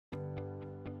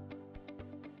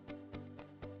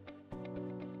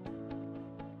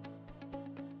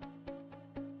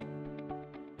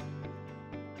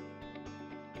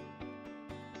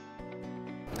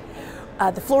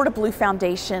The Florida Blue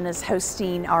Foundation is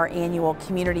hosting our annual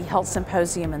Community Health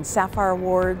Symposium and Sapphire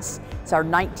Awards. It's our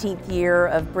 19th year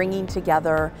of bringing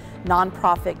together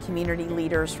nonprofit community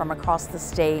leaders from across the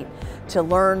state to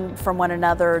learn from one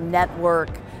another, network,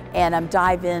 and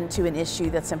dive into an issue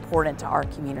that's important to our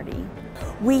community.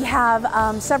 We have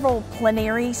several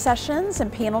plenary sessions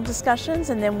and panel discussions,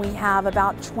 and then we have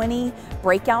about 20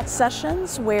 breakout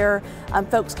sessions where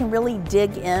folks can really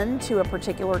dig into a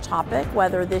particular topic,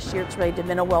 whether this year it's related to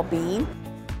mental well-being.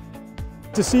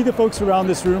 To see the folks around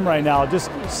this room right now just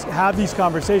have these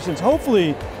conversations,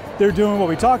 hopefully they're doing what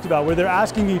we talked about, where they're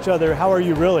asking each other, how are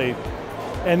you really?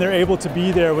 And they're able to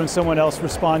be there when someone else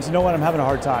responds, you know what, I'm having a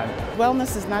hard time.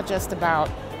 Wellness is not just about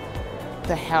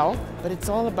the health, but it's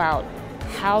all about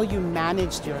how you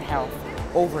managed your health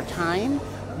over time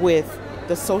with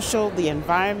the social, the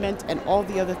environment, and all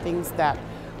the other things that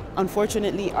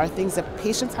unfortunately are things that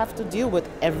patients have to deal with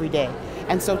every day.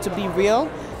 And so to be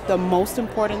real, the most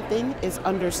important thing is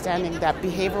understanding that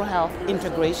behavioral health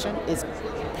integration is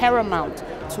paramount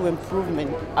to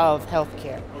improvement of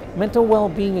healthcare. Mental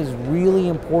well-being is really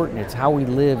important. It's how we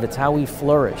live, it's how we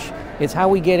flourish, it's how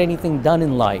we get anything done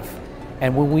in life.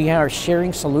 And when we are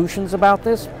sharing solutions about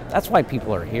this, that's why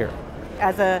people are here.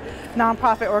 As a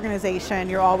nonprofit organization,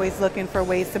 you're always looking for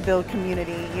ways to build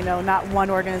community. You know, not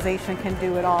one organization can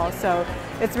do it all. So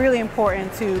it's really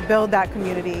important to build that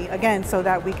community, again, so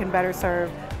that we can better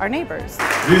serve our neighbors.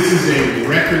 This is a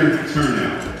record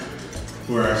turnout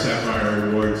for our Sapphire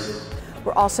Awards.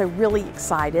 We're also really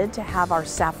excited to have our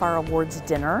Sapphire Awards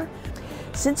dinner.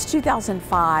 Since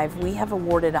 2005, we have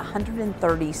awarded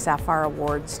 130 Sapphire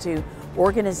Awards to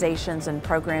organizations and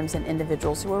programs and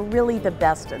individuals who are really the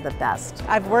best of the best.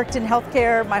 I've worked in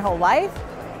healthcare my whole life,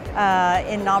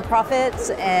 in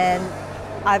nonprofits, and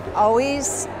I've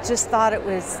always just thought it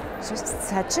was just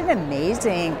such an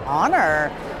amazing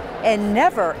honor, and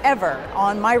never, ever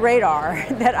on my radar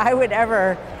that I would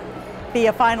ever be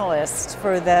a finalist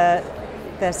for the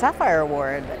Sapphire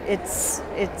Award. It's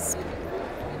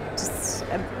just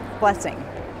a blessing.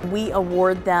 We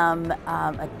award them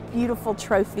a beautiful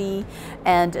trophy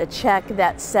and a check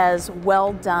that says,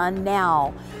 well done.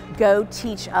 Now, go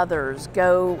teach others,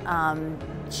 go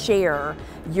share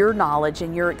your knowledge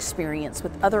and your experience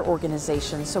with other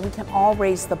organizations so we can all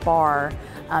raise the bar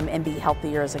and be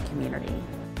healthier as a community.